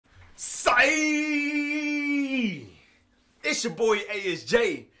Hey, it's your boy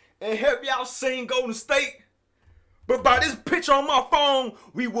ASJ, and have y'all seen Golden State? But by this picture on my phone,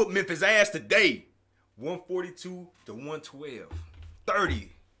 we whooped Memphis ass today. 142 to 112. 30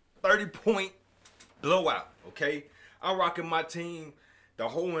 point blowout, okay? I'm rocking my team the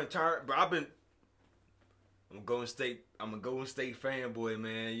whole entire, but I'm a Golden State fanboy,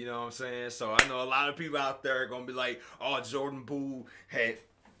 man. You know what I'm saying? So I know a lot of people out there are gonna be like, oh, Jordan Poole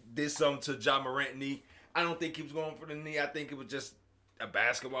did something to Ja Morant knee. I don't think he was going for the knee. I think it was just a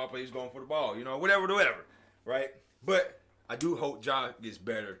basketball player. He's going for the ball, you know, whatever, right? But I do hope Ja gets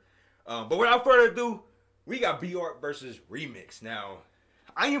better. But without further ado, we got BR versus REMIX. Now,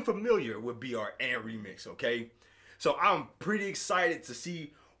 I am familiar with BR and REMIX, okay? So I'm pretty excited to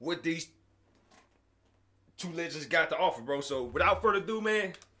see what these two legends got to offer, bro. So without further ado,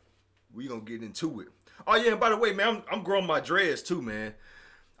 man, we gonna get into it. Oh yeah, and by the way, man, I'm growing my dreads too, man.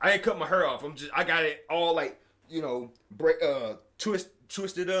 I ain't cut my hair off. I got it all like, you know,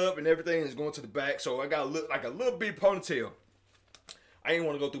 twisted up and everything is going to the back. So I got like a little bit ponytail. I didn't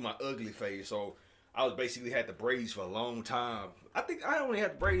want to go through my ugly phase, so I was basically had the braids for a long time. I think I only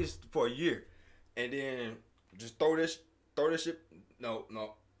had the braids for a year, and then just throw this shit. No,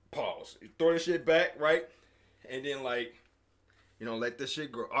 pause. Throw this shit back, right, and then like, you know, let this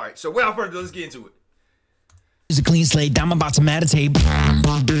shit grow. All right. So without further ado, let's get into it. It's a clean slate. I'm about to meditate. I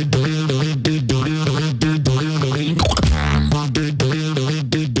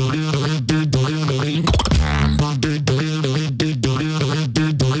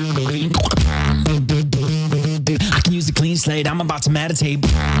can use a clean slate. I'm about to meditate.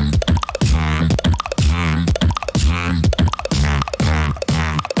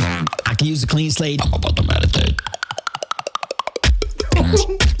 I can use a clean slate. I'm about to meditate.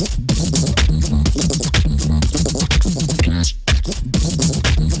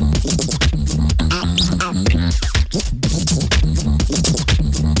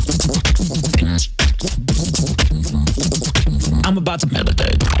 I'm about to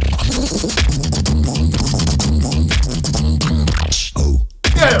meditate. Oh.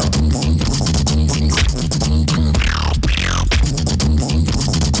 Yeah.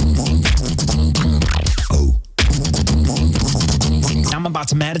 Oh. I'm about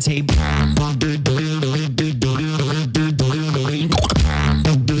to meditate.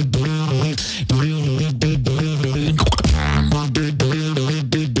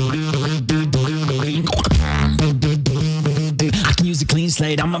 I can use a clean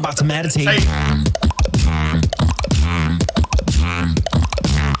slate. I'm about to meditate.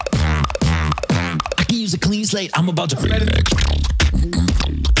 I can use a clean slate. I'm about to remix.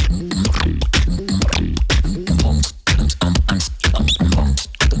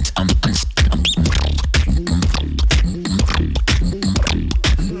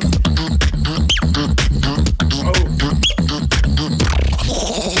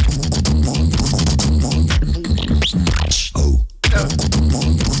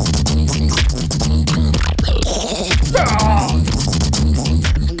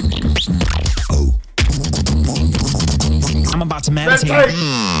 I'm about to meditate.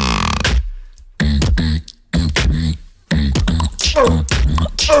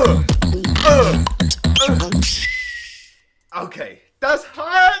 Okay, that's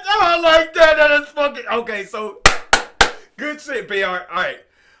hard. Oh, I like that. That is fucking okay. So good shit, BR. All right.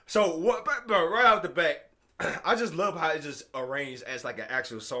 So what, bro? Right out the back, I just love how it just arranged as like an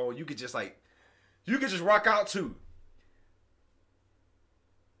actual song. You could just rock out to.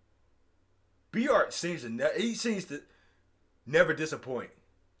 BR seems to never disappoint,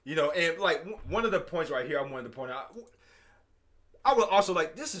 you know. And like one of the points right here, I wanted to point out. I would also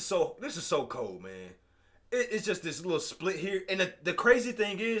like this is so cold, man. It's just this little split here, and the crazy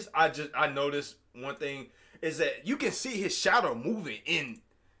thing is, I noticed one thing is that you can see his shadow moving in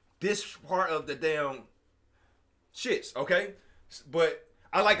this part of the damn shits, okay? But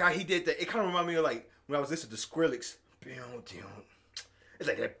I like how he did that. It kind of reminded me of like when I was listening to Skrillex. It's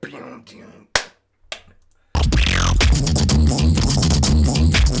like that.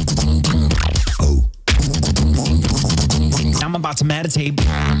 I'm about to meditate.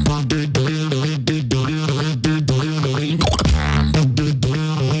 I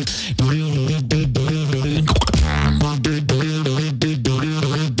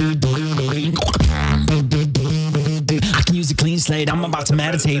can use a clean slate. I'm about to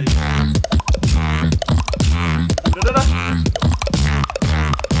meditate.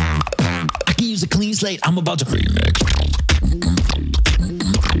 I can use a clean slate. I'm about to remix.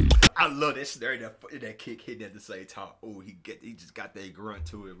 I love that snare, that kick hitting at the same time. Oh, he just got that grunt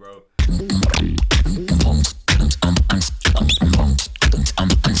to it, bro.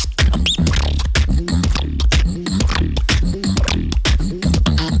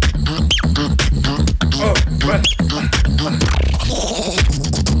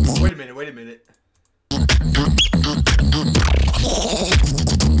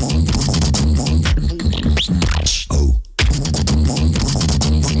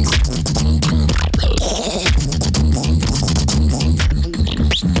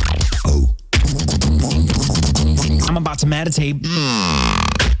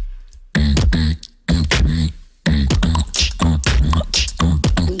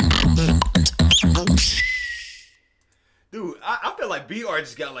 BR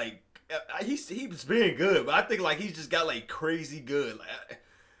just got like he was being good, but I think like he's just got like crazy good, like,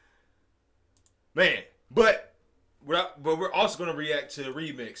 man. But we're also gonna react to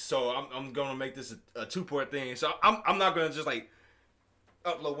Remix, so I'm gonna make this a 2-part thing. So I'm not gonna just like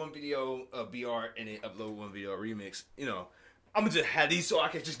upload one video of BR and then upload one video of Remix. You know, I'm gonna just have these so I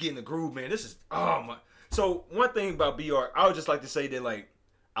can just get in the groove, man. This is oh my. So one thing about BR, I would just like to say that like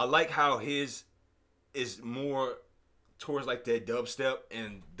I like how his is more towards like that dubstep,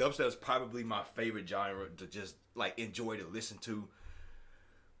 and dubstep is probably my favorite genre to just like enjoy to listen to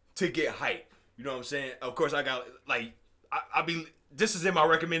get hype. You know what I'm saying? Of course, I got like I be this is in my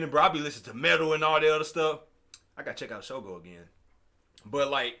recommended, bro. I be listening to metal and all the other stuff. I gotta check out Shogo again, but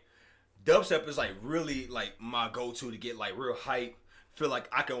like dubstep is like really like my go-to to get like real hype. Feel like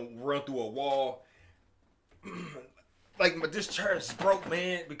I can run through a wall. Like this chair is broke,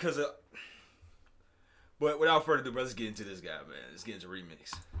 man, because of. But without further ado, bro, let's get into this guy, man. Let's get into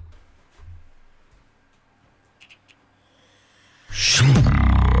Remix.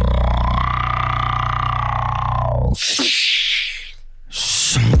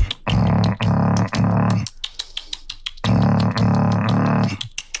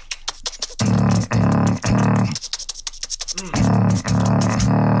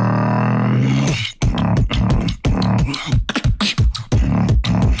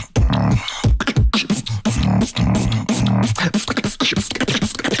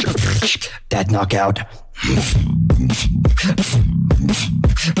 That knockout.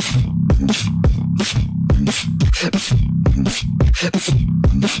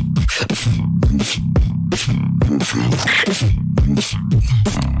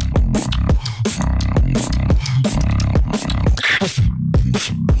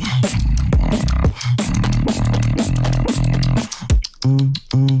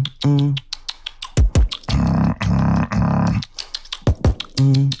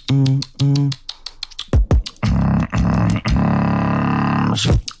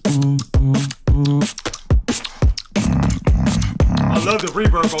 I love the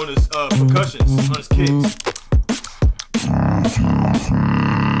reverb on his percussions, on his kicks.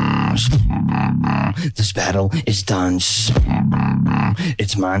 This battle is done.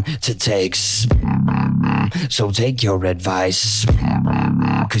 It's mine to take. So take your advice,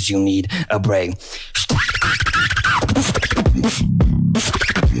 'cause you need a break.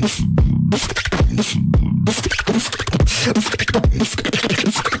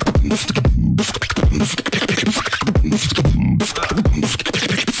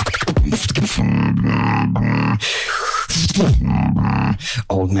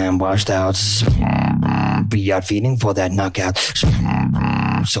 Old man washed out, be out feeding for that knockout.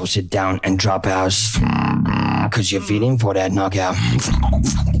 So sit down and drop out, 'cause you're feeding for that knockout.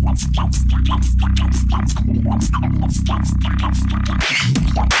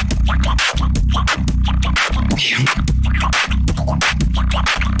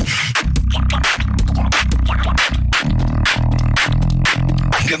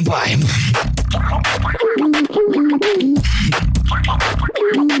 Goodbye.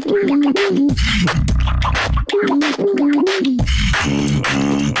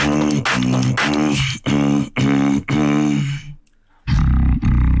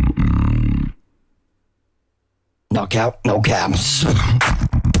 Knockout, no caps.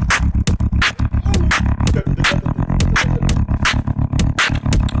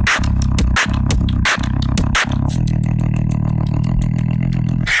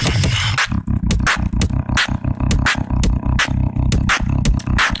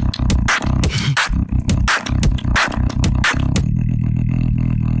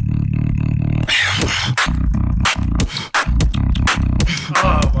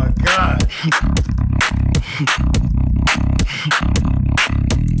 Oh my God.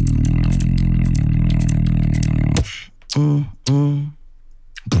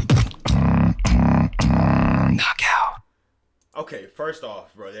 Knockout. Okay, first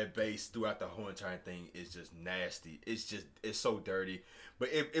off, bro, that bass throughout the whole entire thing is just nasty. It's so dirty. But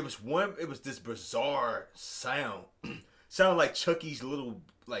it was this bizarre sound. Sounded like Chucky's little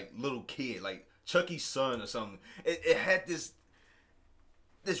kid, like Chucky's son or something. It had this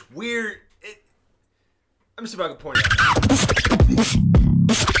weird. Let me see if I can point it out.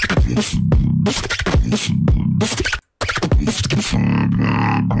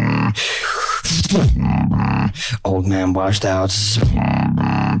 Old man washed out,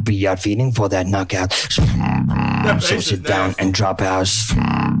 be out feeding for that knockout. So sit down and drop out,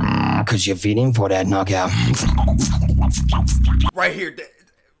 'cause you're feeding for that knockout. Right here.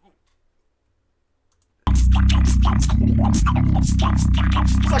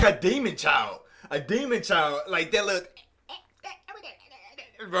 It's like a demon child. A demon child. Like that look.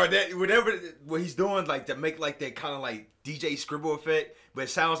 Bro, that whatever what he's doing, like to make like that kind of like DJ scribble effect, but it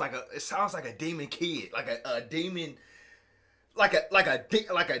sounds like a demon kid, like a demon,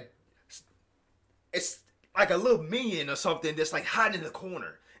 it's like a little minion or something that's like hiding in the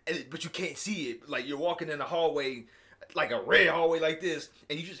corner, but you can't see it. Like you're walking in a hallway, like a red hallway like this,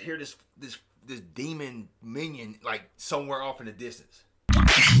 and you just hear this demon minion like somewhere off in the distance.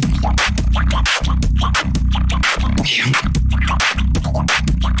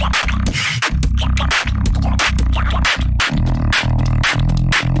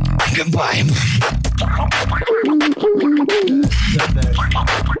 Goodbye.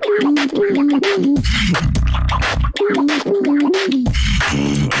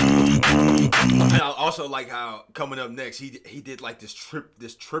 And I also like how coming up next he did like this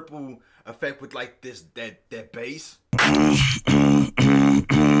triple effect with like that bass.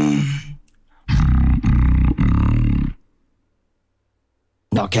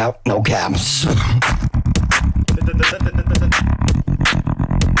 Knockout, no caps.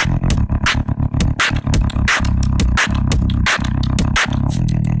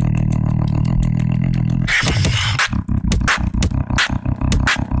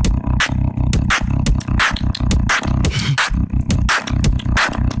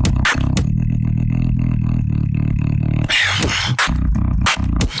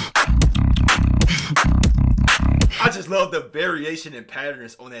 I just love the variation and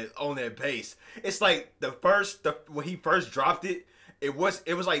patterns on that bass. It's like when he first dropped it,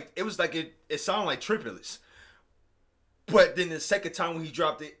 it sounded like triplets. But then the second time when he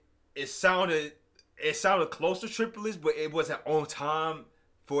dropped it, it sounded close to triplets, but it wasn't on time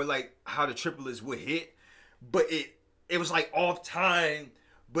for like how the triplets would hit. But it was like off time,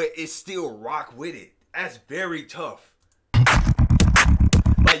 but it still rock with it. That's very tough.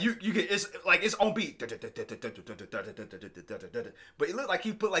 Like you can, it's like it's on beat, but it looked like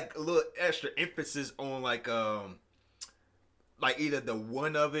he put like a little extra emphasis on like either the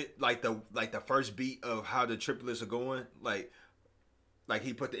one of it, like the first beat of how the triplets are going, like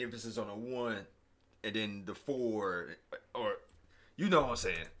he put the emphasis on the one, and then the four, or you know what I'm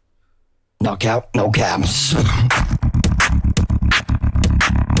saying. Knockout, no caps.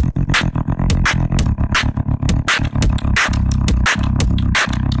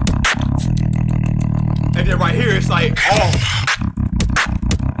 And then right here, it's like, oh.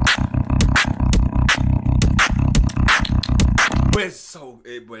 But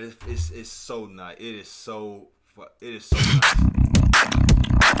it's so nice. It is so nice.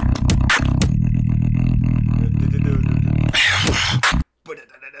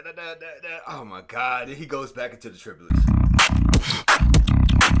 Oh my God! Then he goes back into the triplets.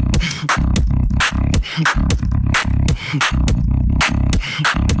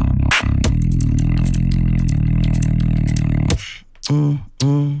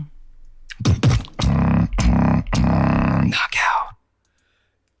 Knockout.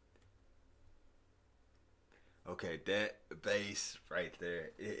 Okay, that bass right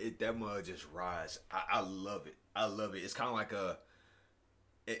there, that mug just rides. I love it. I love it. It's kind of like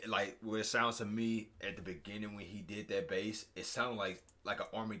like what it sounds to me at the beginning when he did that bass. It sounded like an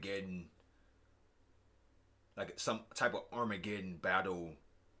Armageddon, like some type of Armageddon battle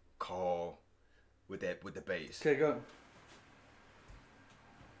call with the bass. Okay, go.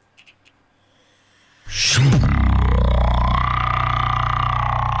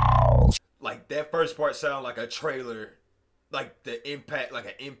 Like that first part sounded like a trailer, like the impact, like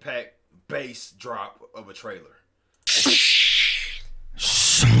an impact bass drop of a trailer.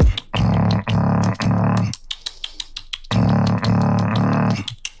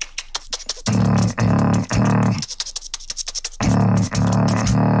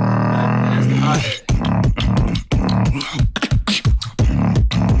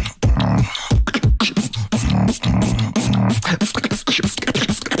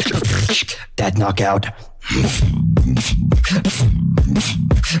 That knockout.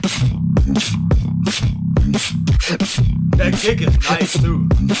 That kick is nice too.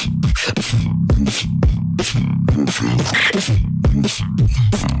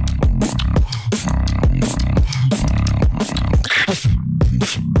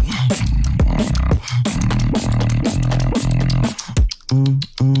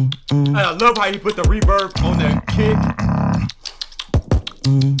 And I love how he put the reverb on that kick.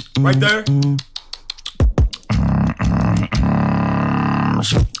 Right there.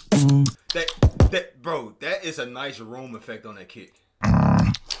 Bro, that is a nice room effect on that kick.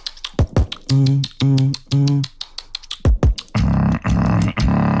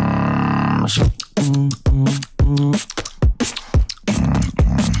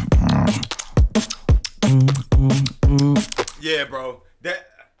 Yeah, bro.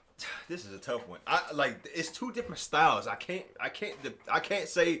 tough one. I like it's two different styles. I can't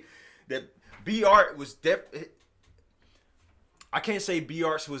say that B Art was I can't say B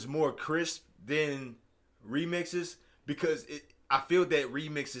Arts was more crisp than remixes because I feel that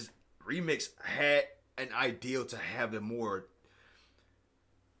remix had an ideal to have a more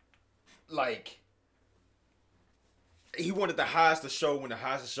like he wanted the highs to show when the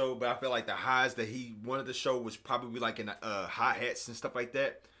highs to show, but I feel like the highs that he wanted to show was probably like in hi-hats and stuff like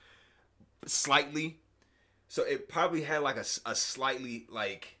that. Slightly. So it probably had like a slightly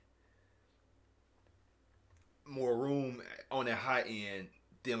like more room on that high end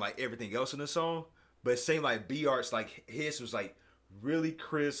than like everything else in the song. But it seemed like B Art's like his was like really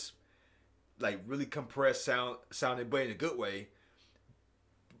crisp, like really compressed sounding, but in a good way.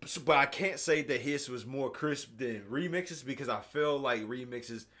 But I can't say that his was more crisp than remixes because I feel like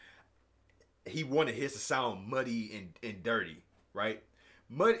remixes, he wanted his to sound muddy and dirty, right?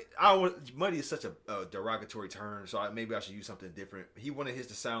 Muddy is such a derogatory term, so maybe I should use something different. He wanted his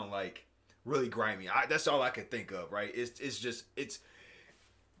to sound like really grimy. That's all I could think of, right? It's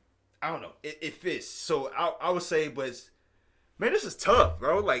I don't know. It fits. So I would say, but man, this is tough,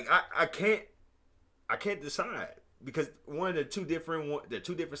 bro. Like I can't decide. Because they're two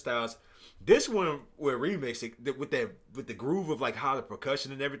different styles. This one with remixing with the groove of like how the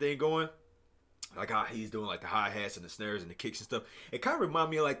percussion and everything going, like how he's doing like the hi hats and the snares and the kicks and stuff. It kind of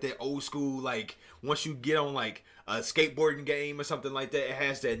remind me of like that old school like once you get on like a skateboarding game or something like that, it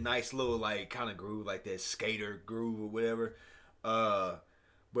has that nice little like kind of groove like that skater groove or whatever.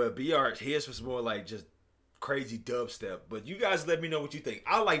 But B Art his was more like just crazy dubstep. But you guys let me know what you think.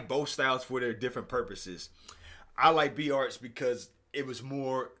 I like both styles for their different purposes. I like B Arts because it was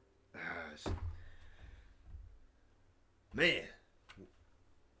more, man.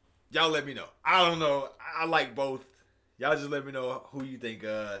 Y'all let me know. I don't know. I like both. Y'all just let me know who you think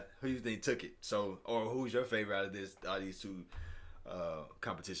took it. So, or who's your favorite out of these two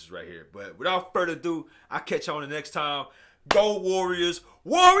competitions right here. But without further ado, I'll catch y'all the next time. Go Warriors,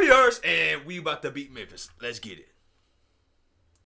 Warriors, and we about to beat Memphis. Let's get it.